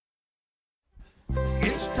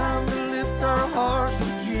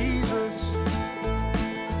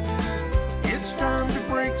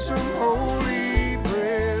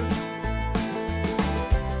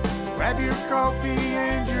coffee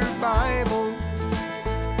and your Bible.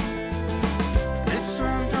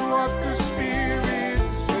 Listen to what the Spirit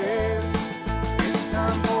says. It's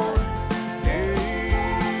time for Daybreak.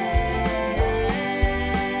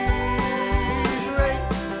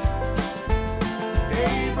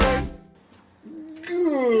 Daybreak.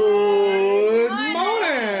 Good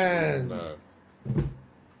morning.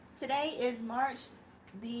 Today is March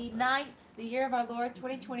the 9th, the year of our Lord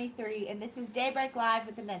 2023, and this is Daybreak Live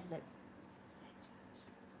with the Nesbits.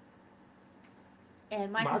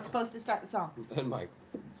 And Mike is supposed to start the song. And Mike.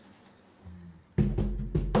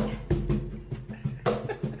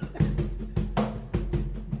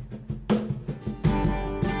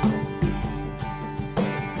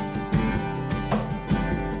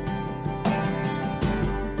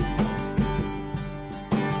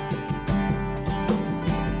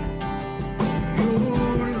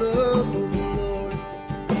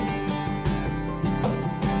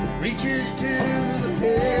 Reaches to the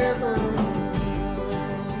heaven.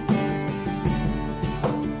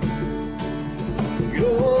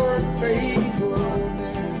 Your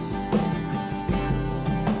faithfulness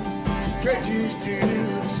stretches to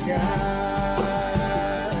the sky.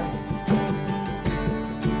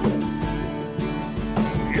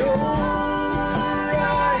 Your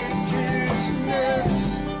righteousness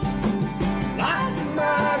is like a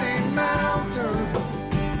mighty mountain.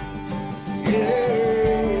 Yeah.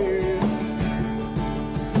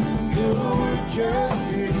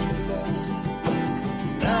 Justice flows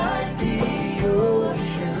like the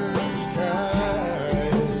ocean's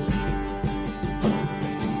tide.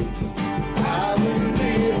 I will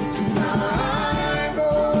lift my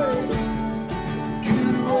voice to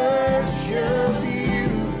worship you,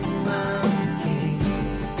 my King.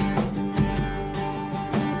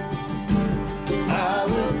 I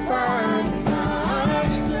will find my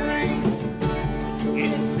strength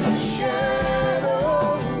in the shadow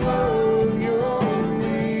of your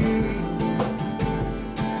wings.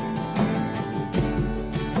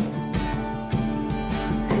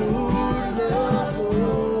 Your love, oh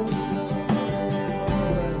Lord,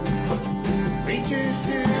 reaches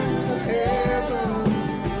to the heavens.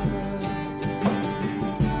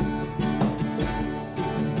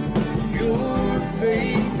 Your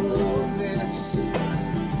faithfulness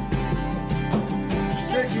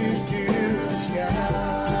stretches to the sky.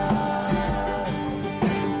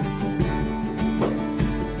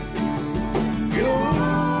 Your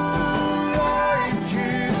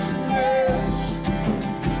righteousness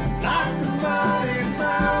is like the mighty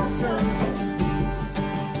mountain.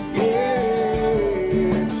 Yeah.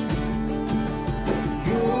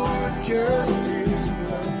 Your justice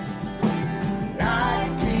flows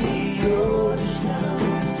like the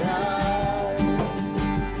ocean's tide.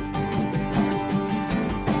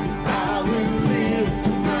 I will lift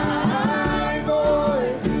my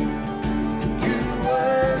voice to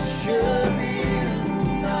worship you,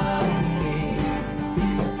 my King.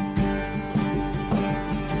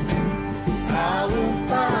 I will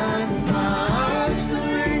find my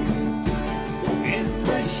strength in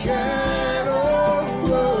the shadow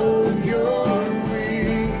of your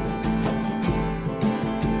wings.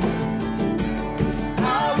 I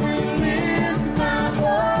will lift my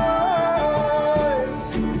voice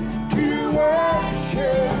to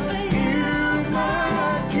worship you, my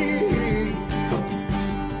King.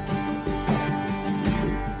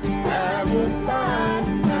 I will find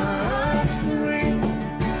my strength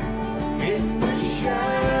in the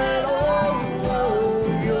shadow of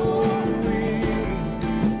your wings.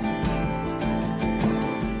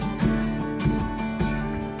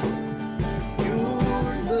 Your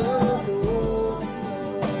love, oh Lord,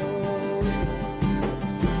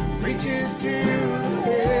 reaches to the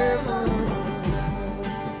heavens.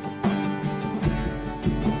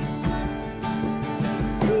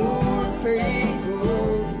 Your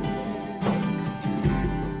faithfulness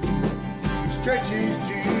stretches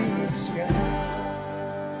to the sky.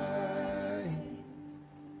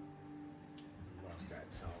 Love that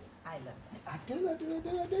song. I love that. I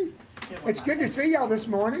do. It's good to see y'all this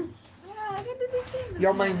morning. Yeah, good to be seen this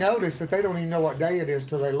Y'all may morning. notice that they don't even know what day it is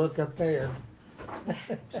till they look up there.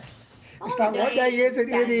 It's like, what day is it?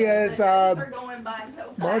 It is We're going by so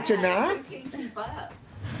fast. March the 9th? We can't keep up.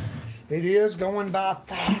 It is going by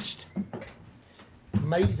fast.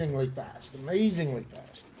 Amazingly fast. Amazingly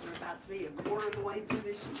fast. We're about to be a quarter of the way through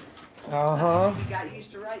this year. Uh-huh. You got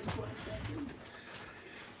used to writing 20 seconds.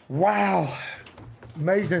 Wow.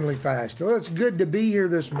 Amazingly fast. Well, it's good to be here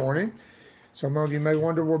this morning. Some of you may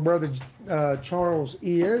wonder where Brother Charles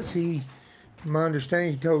is. My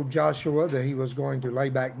understanding, he told Joshua that he was going to lay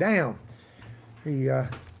back down. He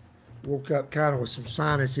Woke up kind of with some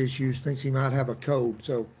sinus issues, thinks he might have a cold,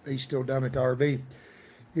 so he's still down at the RV.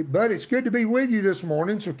 But it's good to be with you this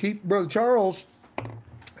morning, so keep Brother Charles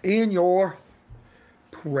in your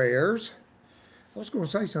prayers. I was going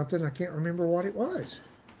to say something, I can't remember what it was.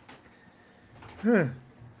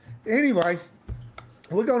 Anyway,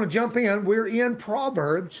 we're going to jump in. We're in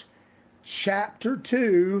Proverbs chapter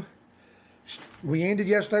 2. We ended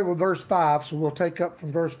yesterday with verse 5, so we'll take up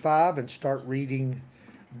from verse 5 and start reading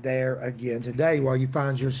there again today. While you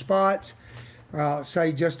find your spots,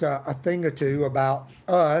 say just a thing or two about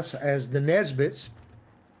us as the Nesbitts.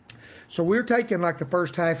 So we're taking like the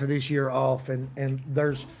first half of this year off, and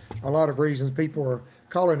there's a lot of reasons. People are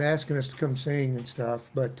calling, asking us to come sing and stuff.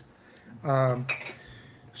 But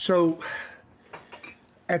so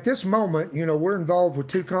at this moment, you know, we're involved with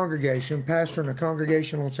two congregations, pastoring a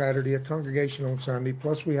congregation on Saturday, a congregation on Sunday,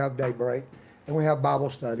 plus we have daybreak and we have Bible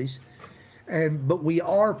studies. But we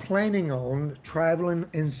are planning on traveling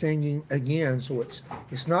and singing again. So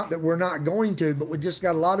it's not that we're not going to, but we just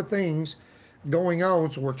got a lot of things going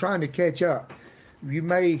on, so we're trying to catch up.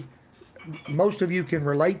 Most of you can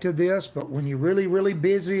relate to this, but when you're really, really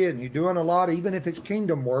busy and you're doing a lot, even if it's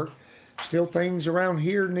kingdom work, still things around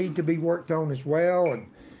here need to be worked on as well.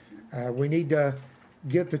 And we need to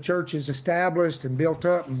get the churches established and built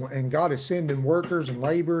up, and God is sending workers and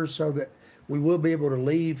laborers so that we will be able to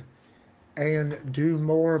leave and do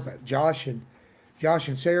more. But Josh and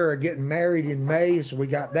Sarah are getting married in May, so we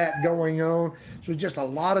got that going on. So just a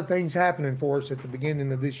lot of things happening for us at the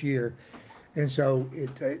beginning of this year. And so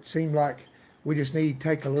it seemed like we just need to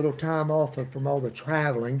take a little time off from all the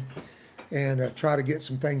traveling and try to get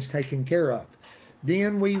some things taken care of.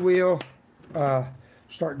 Then we will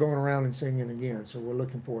start going around and singing again. So we're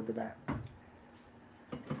looking forward to that.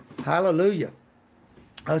 Hallelujah.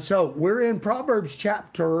 So we're in Proverbs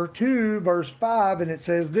chapter 2, verse 5, and it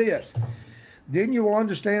says this: then you will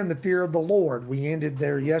understand the fear of the Lord. We ended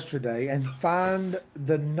there yesterday. And find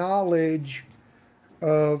the knowledge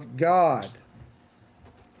of God.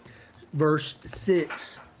 Verse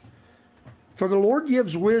 6. For the Lord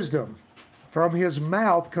gives wisdom. From his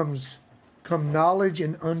mouth come knowledge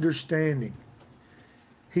and understanding.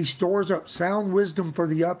 He stores up sound wisdom for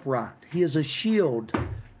the upright. He is a shield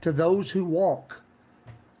to those who walk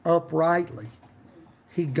uprightly.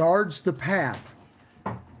 He guards the path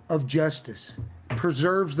of justice,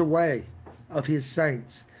 preserves the way of his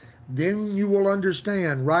saints. Then you will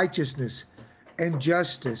understand righteousness and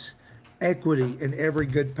justice, equity, and every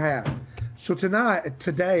good path. So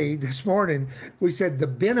this morning, we said the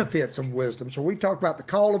benefits of wisdom. So we talked about the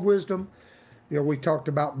call of wisdom. You know, we talked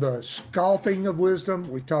about the scoffing of wisdom.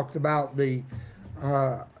 We talked about the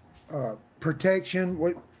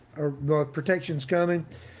protection, the protection's coming.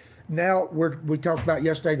 Now we talked about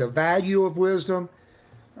yesterday the value of wisdom.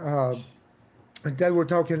 And today we're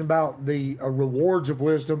talking about the rewards of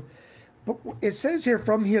wisdom. But it says here,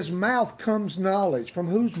 from his mouth comes knowledge. From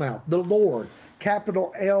whose mouth? The Lord.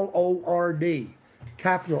 Capital L-O-R-D.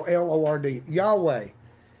 Capital L-O-R-D. Yahweh.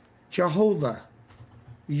 Jehovah.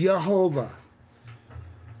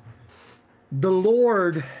 The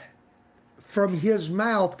Lord, from his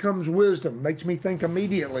mouth comes wisdom. Makes me think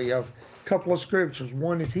immediately of a couple of scriptures.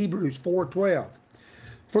 One is Hebrews 4:12.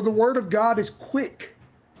 For the word of God is quick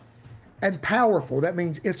and powerful. That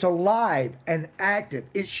means it's alive and active.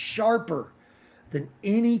 It's sharper than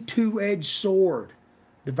any two-edged sword,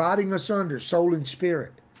 dividing asunder soul and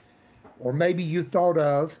spirit. Or maybe you thought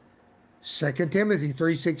of 2 Timothy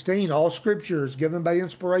 3:16. All scripture is given by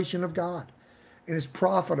inspiration of God and is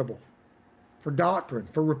profitable for doctrine,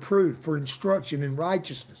 for reproof, for instruction in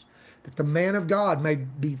righteousness, that the man of God may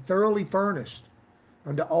be thoroughly furnished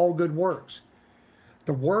unto all good works.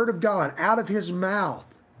 The word of God out of his mouth.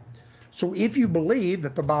 So if you believe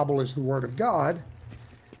that the Bible is the word of God,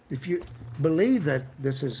 if you believe that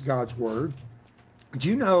this is God's word, do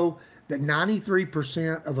you know that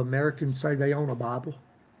 93% of Americans say they own a Bible?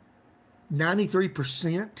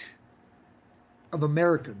 93% of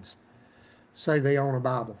Americans say they own a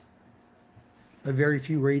Bible. But very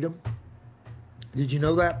few read them. Did you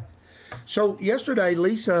know that? So yesterday,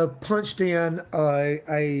 Lisa punched in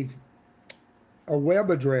a web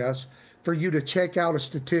address for you to check out a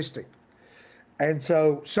statistic. And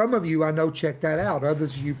so some of you I know checked that out.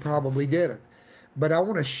 Others of you probably didn't. But I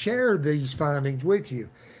want to share these findings with you.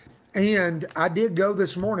 And I did go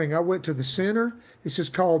this morning. I went to the center. This is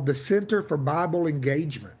called the Center for Bible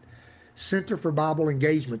Engagement. Center for Bible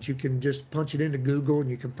Engagement. You can just punch it into Google and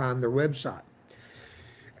you can find their website.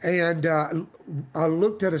 And I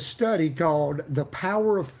looked at a study called The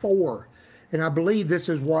Power of Four. And I believe this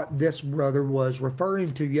is what this brother was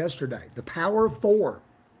referring to yesterday. The Power of Four.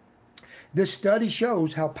 This study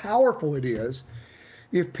shows how powerful it is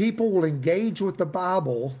if people will engage with the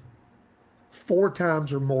Bible 4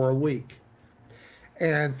 times or more a week.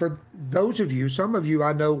 And for those of you, some of you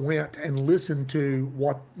I know went and listened to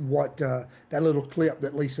what that little clip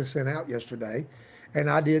that Lisa sent out yesterday, and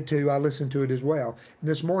I did too. I listened to it as well. And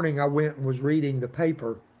this morning I went and was reading the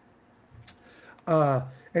paper,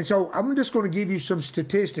 and so I'm just going to give you some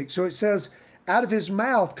statistics. So it says, out of his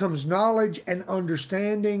mouth comes knowledge and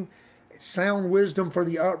understanding, sound wisdom for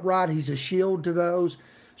the upright. He's a shield to those.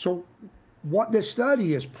 So what this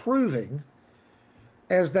study is proving,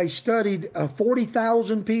 as they studied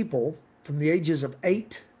 40,000 people from the ages of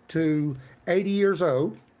 8 to 80 years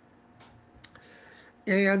old.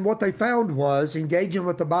 And what they found was engaging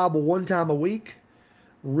with the Bible 1 time a week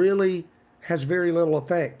really has very little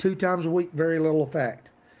effect. 2 times a week, very little effect.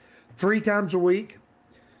 3 times a week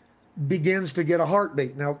begins to get a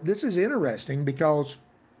heartbeat. Now, this is interesting because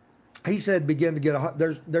he said begin to get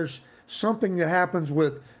there's something that happens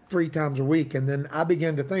with 3 times a week. And then I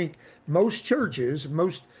began to think most churches,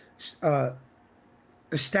 most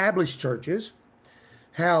established churches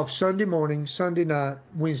have Sunday morning, Sunday night,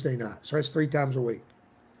 Wednesday night. So that's 3 times a week,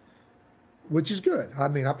 which is good. I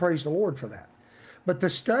mean, I praise the Lord for that. But the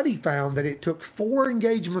study found that it took 4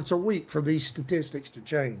 engagements a week for these statistics to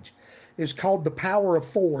change. It's called the power of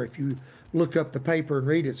 4 if you look up the paper and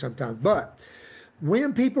read it sometimes. But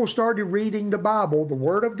when people started reading the Bible, the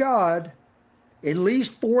Word of God, at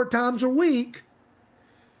least 4 times a week,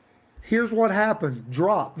 here's what happened.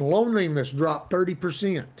 Loneliness dropped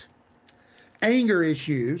 30%. Anger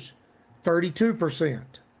issues, 32%.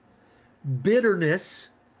 Bitterness,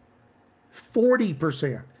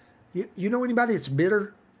 40%. You know anybody that's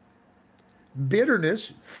bitter?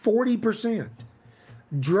 Bitterness, 40%.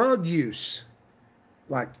 Drug use,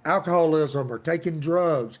 like alcoholism or taking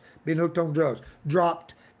drugs, being hooked on drugs,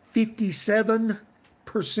 dropped 57%.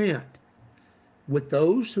 With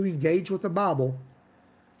those who engage with the Bible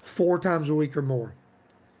 4 times a week or more.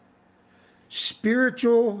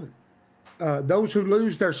 Spiritual, those who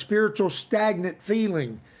lose their spiritual stagnant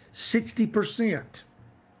feeling, 60%.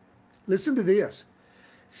 Listen to this.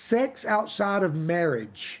 Sex outside of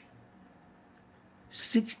marriage,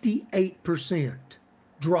 68%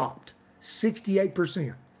 dropped.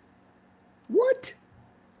 68%. What?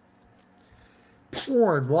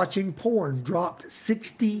 Watching porn dropped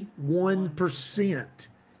 61%.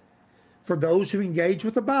 For those who engage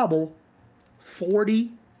with the Bible 4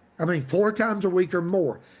 times a week or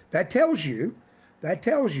more. That tells you that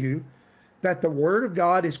the Word of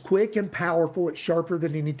God is quick and powerful. It's sharper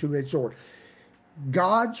than any two-edged sword.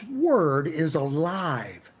 God's Word is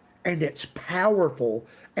alive and it's powerful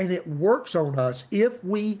and it works on us if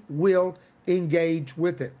we will engage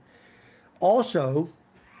with it. Also,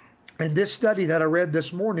 and this study that I read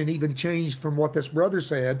this morning even changed from what this brother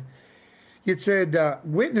said. It said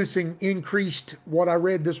witnessing increased, what I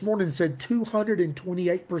read this morning said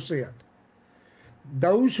 228%.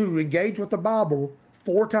 Those who engage with the Bible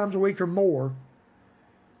 4 times a week or more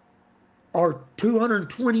are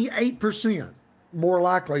 228% more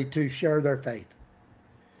likely to share their faith.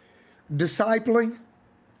 Discipling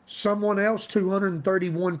someone else,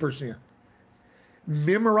 231%.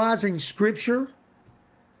 Memorizing scripture,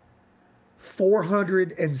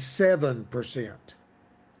 407%.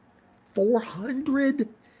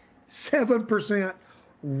 407%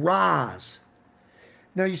 rise.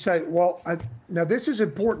 Now you say, well, now this is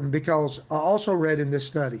important because I also read in this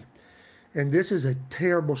study, and this is a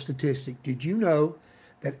terrible statistic. Did you know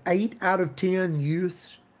that 8 out of 10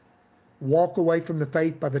 youths walk away from the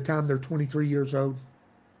faith by the time they're 23 years old?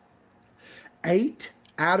 8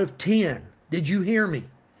 out of 10. Did you hear me?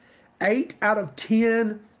 8 out of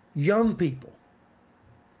 10 young people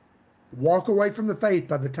walk away from the faith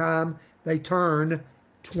by the time they turn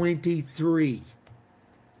 23.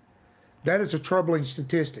 That is a troubling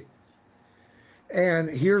statistic. And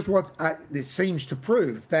here's what it seems to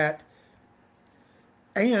prove that.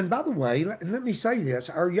 And by the way, let me say this,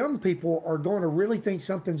 our young people are going to really think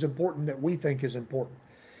something's important that we think is important.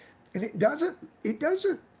 And it doesn't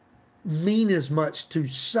mean as much to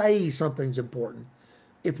say something's important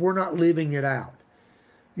if we're not living it out.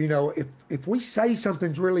 You know, if we say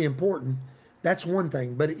something's really important, that's one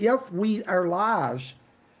thing. But if our lives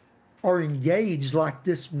are engaged like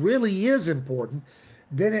this really is important,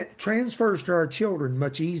 then it transfers to our children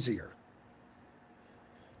much easier.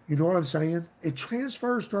 You know what I'm saying? It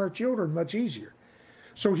transfers to our children much easier.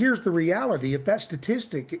 So here's the reality. If that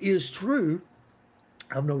statistic is true,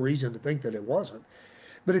 I have no reason to think that it wasn't.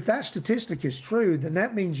 But if that statistic is true, then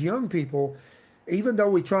that means young people, even though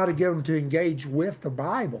we try to get them to engage with the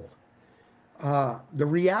Bible, The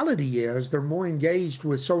reality is they're more engaged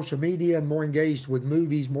with social media and more engaged with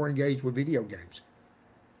movies, more engaged with video games.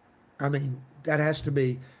 I mean, that has to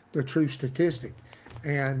be the true statistic.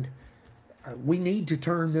 And we need to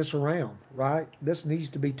turn this around, right? This needs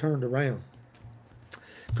to be turned around.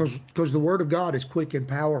 Because the Word of God is quick and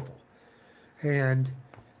powerful. And,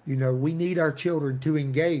 you know, we need our children to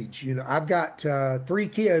engage. You know, I've got 3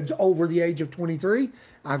 kids over the age of 23.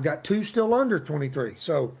 I've got 2 still under 23.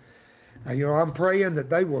 So, you know, I'm praying that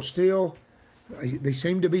they will still, they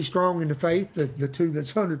seem to be strong in the faith, the 2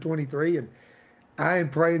 that's under 23. And I am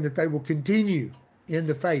praying that they will continue in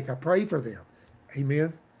the faith. I pray for them.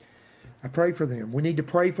 Amen. I pray for them. We need to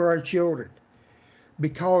pray for our children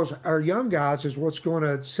because our young guys is what's going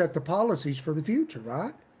to set the policies for the future,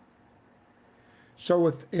 right?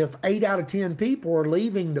 So if 8 out of 10 people are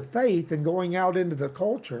leaving the faith and going out into the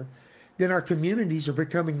culture, then our communities are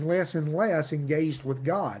becoming less and less engaged with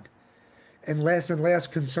God and less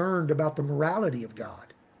concerned about the morality of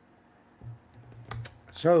God.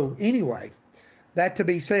 So anyway, that to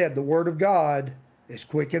be said, the Word of God is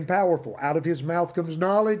quick and powerful. Out of His mouth comes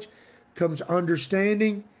knowledge, comes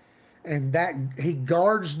understanding, and that He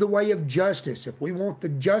guards the way of justice. If we want the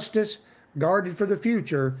justice guarded for the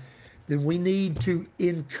future, then we need to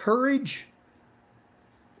encourage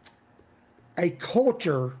a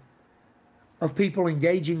culture of people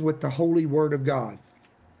engaging with the holy Word of God.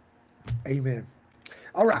 Amen.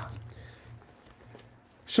 All right.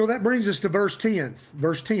 So that brings us to verse 10.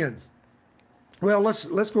 Verse 10. Well,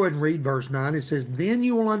 let's go ahead and read verse 9. It says, "Then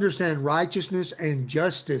you will understand righteousness and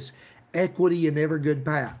justice, equity, and every good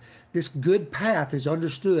path." This good path is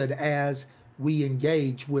understood as we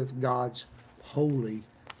engage with God's holy,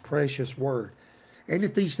 precious Word. And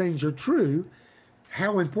if these things are true,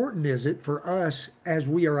 how important is it for us as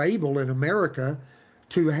we are able in America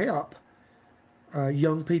to help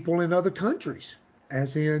young people in other countries,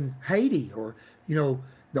 as in Haiti or, you know,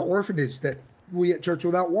 the orphanage that we at Church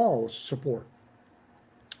Without Walls support.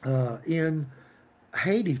 In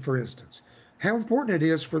Haiti, for instance, how important it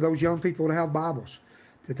is for those young people to have Bibles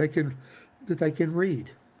that they can read.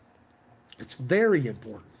 It's very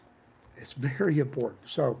important. It's very important.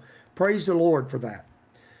 So praise the Lord for that.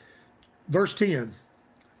 Verse 10.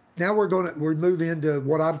 Now we're move into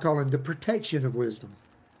what I'm calling the protection of wisdom.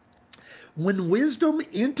 When wisdom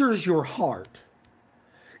enters your heart,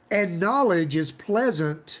 and knowledge is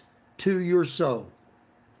pleasant to your soul,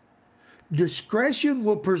 discretion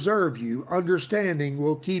will preserve you, understanding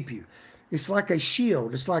will keep you. It's like a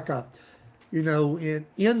shield. It's like a, you know,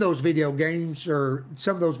 in those video games or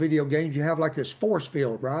some of those video games, you have like this force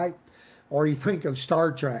field, right? Or you think of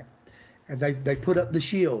Star Trek, and they put up the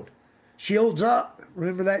shield. Shield's up.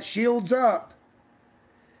 Remember that? Shield's up.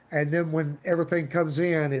 And then when everything comes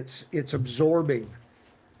in, it's absorbing.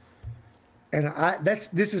 And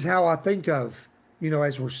this is how I think of, you know,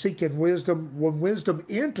 as we're seeking wisdom. When wisdom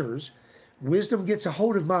enters, wisdom gets a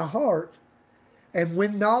hold of my heart, and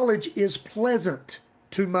when knowledge is pleasant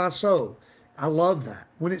to my soul, I love that.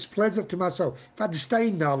 When it's pleasant to my soul. If I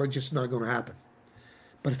disdain knowledge, it's not going to happen.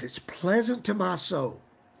 But if it's pleasant to my soul,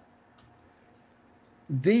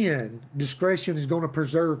 then discretion is going to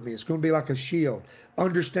preserve me. It's going to be like a shield.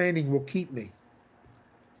 Understanding will keep me.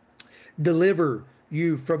 Deliver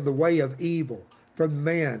you from the way of evil, from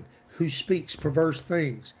man who speaks perverse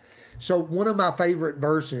things. So one of my favorite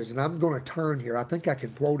verses, and I'm going to turn here, I think I can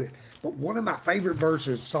quote it, but one of my favorite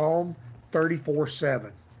verses, Psalm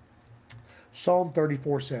 34:7. Psalm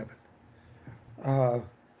 34:7.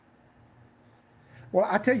 Well,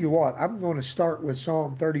 I tell you what, I'm going to start with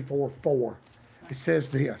Psalm 34:4. It says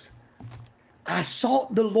this: I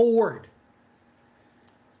sought the Lord.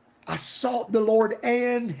 I sought the Lord,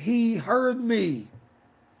 and He heard me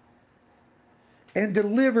and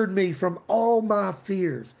delivered me from all my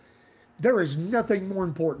fears. There is nothing more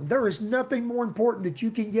important. There is nothing more important that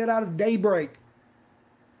you can get out of Daybreak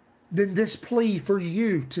than this plea for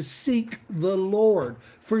you to seek the Lord.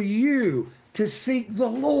 For you to seek the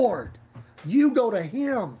Lord. You go to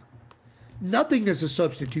Him. Nothing is a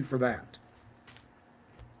substitute for that.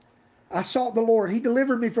 I sought the Lord. He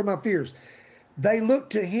delivered me from my fears. They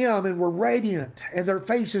looked to Him and were radiant, and their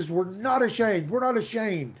faces were not ashamed. We're not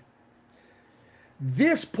ashamed.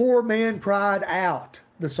 This poor man cried out,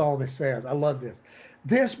 the psalmist says. I love this.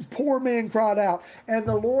 This poor man cried out, and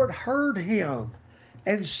the Lord heard him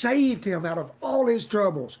and saved him out of all his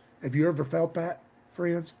troubles. Have you ever felt that,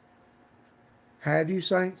 friends? Have you,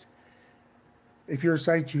 saints? If you're a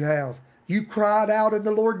saint, you have. You cried out, and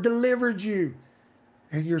the Lord delivered you.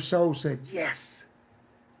 And your soul said, yes.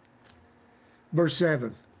 Verse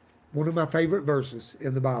 7, one of my favorite verses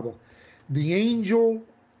in the Bible. The angel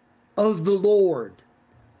of the Lord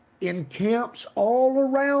encamps all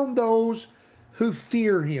around those who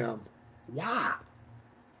fear him. Why?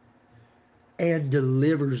 And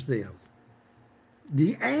delivers them.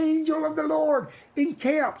 The angel of the Lord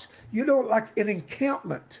encamps. You know, like an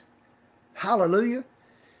encampment. Hallelujah.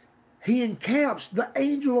 He encamps, the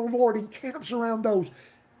angel of the Lord encamps around those,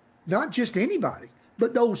 not just anybody,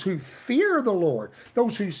 but those who fear the Lord,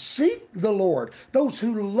 those who seek the Lord, those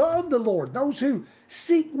who love the Lord, those who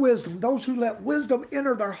seek wisdom, those who let wisdom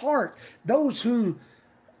enter their heart, those who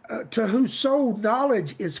to whose soul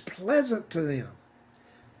knowledge is pleasant to them.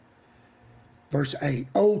 Verse 8,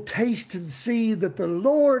 oh, taste and see that the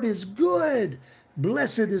Lord is good.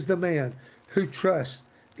 Blessed is the man who trusts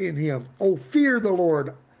in him. Oh, fear the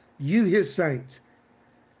Lord, you his saints.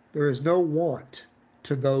 There is no want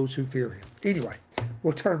to those who fear him. Anyway,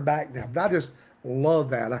 we'll turn back now. But I just love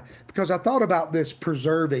that because I thought about this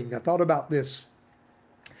preserving. I thought about this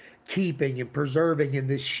keeping and preserving in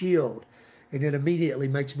this shield. And it immediately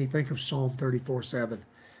makes me think of Psalm 34:7.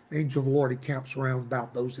 The angel of the Lord encamps round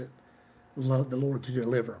about those that love the Lord to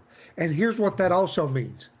deliver them. And here's what that also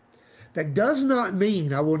means. That does not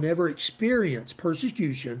mean I will never experience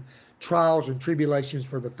persecution, trials, and tribulations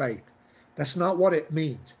for the faith. That's not what it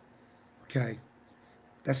means. Okay?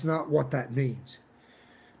 That's not what that means.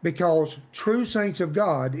 Because true saints of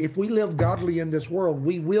God, if we live godly in this world,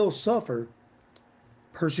 we will suffer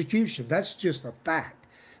persecution. That's just a fact.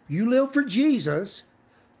 You live for Jesus,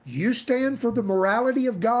 you stand for the morality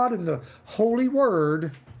of God and the holy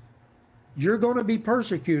word, you're going to be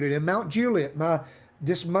persecuted. In Mount Juliet,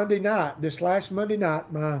 this last Monday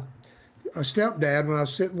night, my stepdad, when I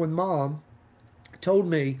was sitting with Mom, told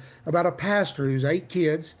me about a pastor who's 8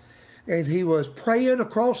 kids, and he was praying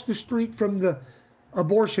across the street from the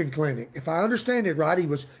abortion clinic. If I understand it right, he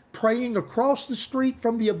was praying across the street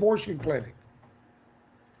from the abortion clinic.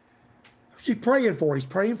 Who's he praying for? He's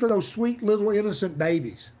praying for those sweet little innocent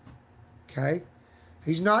babies. Okay?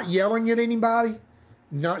 He's not yelling at anybody,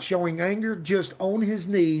 not showing anger, just on his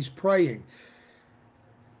knees praying.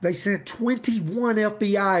 They sent 21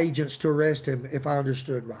 FBI agents to arrest him, if I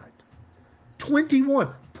understood right. 21.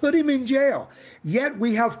 Put him in jail. Yet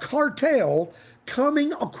we have cartel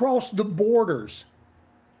coming across the borders.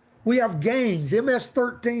 We have gangs,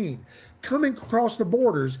 MS-13, coming across the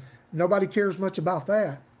borders. Nobody cares much about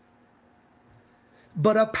that.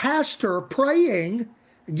 But a pastor praying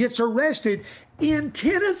gets arrested in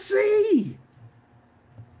Tennessee.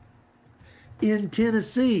 In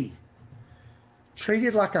Tennessee.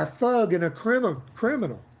 Treated like a thug and a criminal.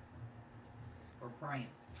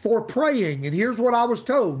 For praying. And here's what I was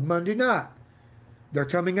told Monday night. They're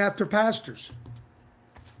coming after pastors.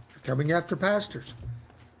 They're coming after pastors.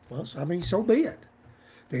 Well, I mean, so be it.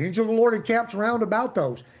 The angel of the Lord encamps round about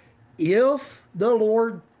those. If the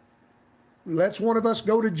Lord lets one of us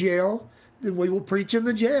go to jail, then we will preach in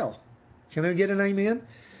the jail. Can I get an amen?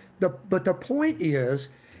 But the point is,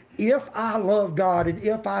 if I love God and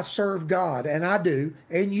if I serve God, and I do,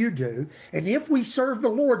 and you do, and if we serve the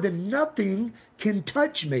Lord, then nothing can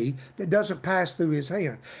touch me that doesn't pass through his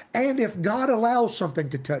hand. And if God allows something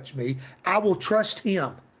to touch me, I will trust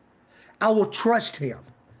him. I will trust him.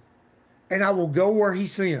 And I will go where he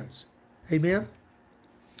sends. Amen?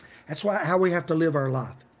 That's how we have to live our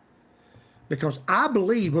life. Because I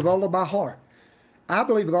believe with all of my heart, I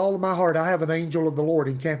have an angel of the Lord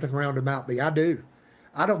encamping round about me. I do.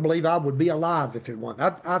 I don't believe I would be alive if it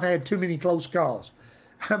wasn't. I've had too many close calls.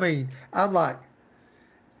 I mean, I'm like,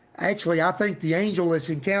 actually, I think the angel that's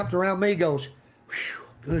encamped around me goes, whew,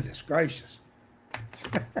 goodness gracious.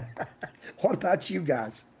 What about you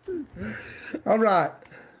guys? All right.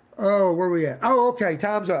 Oh, where are we at? Oh, okay,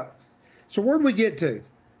 time's up. So where did we get to?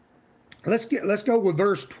 Let's go with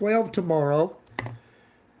verse 12 tomorrow.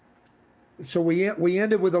 So we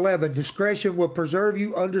ended with 11. Discretion will preserve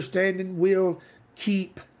you. Understanding will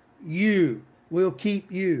keep you. Will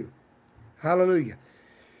keep you. Hallelujah.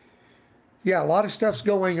 Yeah, a lot of stuff's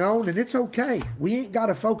going on, and it's okay. We ain't got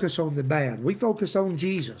to focus on the bad. We focus on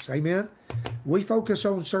Jesus. Amen? We focus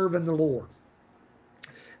on serving the Lord.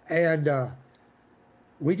 And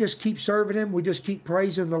we just keep serving him. We just keep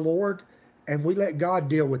praising the Lord. And we let God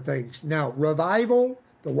deal with things. Now, revival,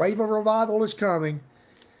 the wave of revival is coming.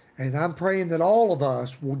 And I'm praying that all of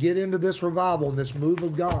us will get into this revival and this move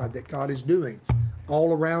of God that God is doing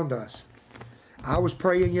all around us. I was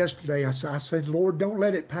praying yesterday. I said, Lord, don't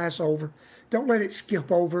let it pass over. Don't let it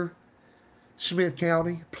skip over Smith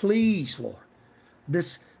County. Please, Lord.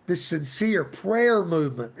 This sincere prayer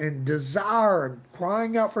movement and desire and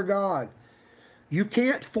crying out for God. You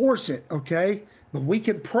can't force it, okay? But we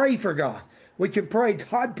can pray for God. We can pray,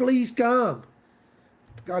 God, please come.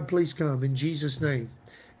 God, please come in Jesus' name.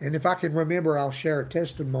 And if I can remember, I'll share a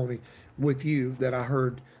testimony with you that I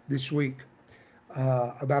heard this week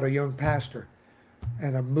about a young pastor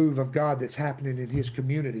and a move of God that's happening in his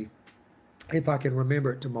community. If I can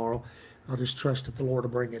remember it tomorrow, I'll just trust that the Lord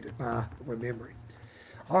will bring it to my remembering.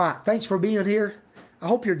 All right, thanks for being here. I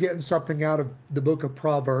hope you're getting something out of the book of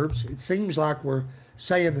Proverbs. It seems like we're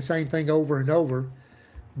saying the same thing over and over,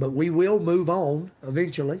 but we will move on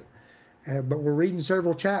eventually. But we're reading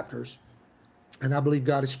several chapters, and I believe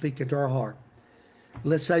God is speaking to our heart.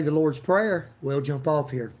 Let's say the Lord's Prayer. We'll jump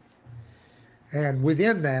off here. And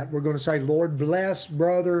within that, we're going to say, Lord, bless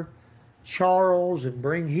Brother Charles and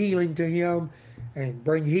bring healing to him and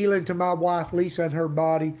bring healing to my wife Lisa and her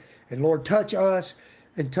body. And Lord, touch us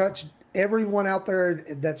and touch everyone out there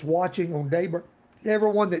that's watching on Daybreak,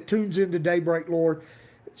 everyone that tunes into Daybreak, Lord,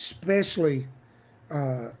 especially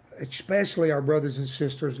our brothers and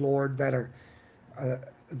sisters, Lord, that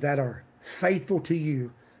are faithful to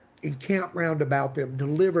you. Encamp round about them,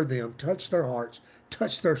 deliver them, touch their hearts,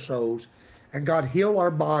 touch their souls, and God, heal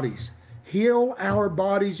our bodies. Heal our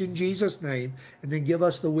bodies in Jesus' name, and then give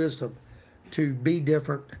us the wisdom to be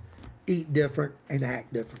different, eat different, and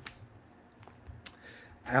act different.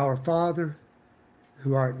 Our Father,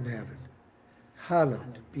 who art in heaven,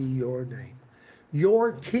 hallowed be your name.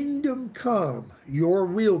 Your kingdom come, your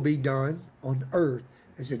will be done on earth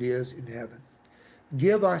as it is in heaven.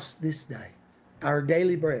 Give us this day our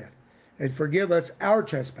daily bread, and forgive us our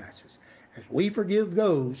trespasses, as we forgive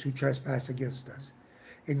those who trespass against us.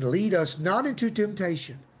 And lead us not into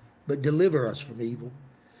temptation, but deliver us from evil.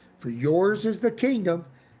 For yours is the kingdom,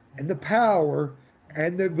 and the power,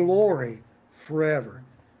 and the glory forever.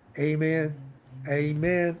 Amen,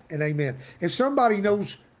 amen, and amen. If somebody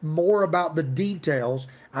knows more about the details,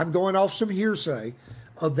 I'm going off some hearsay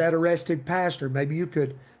of that arrested pastor. Maybe you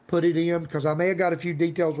could put it in, because I may have got a few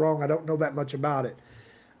details wrong. I don't know that much about it.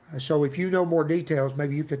 So if you know more details,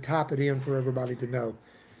 maybe you could type it in for everybody to know.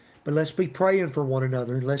 But let's be praying for one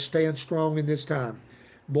another, and let's stand strong in this time.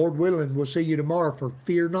 Lord willing, we'll see you tomorrow for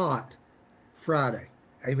Fear Not Friday.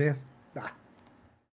 Amen.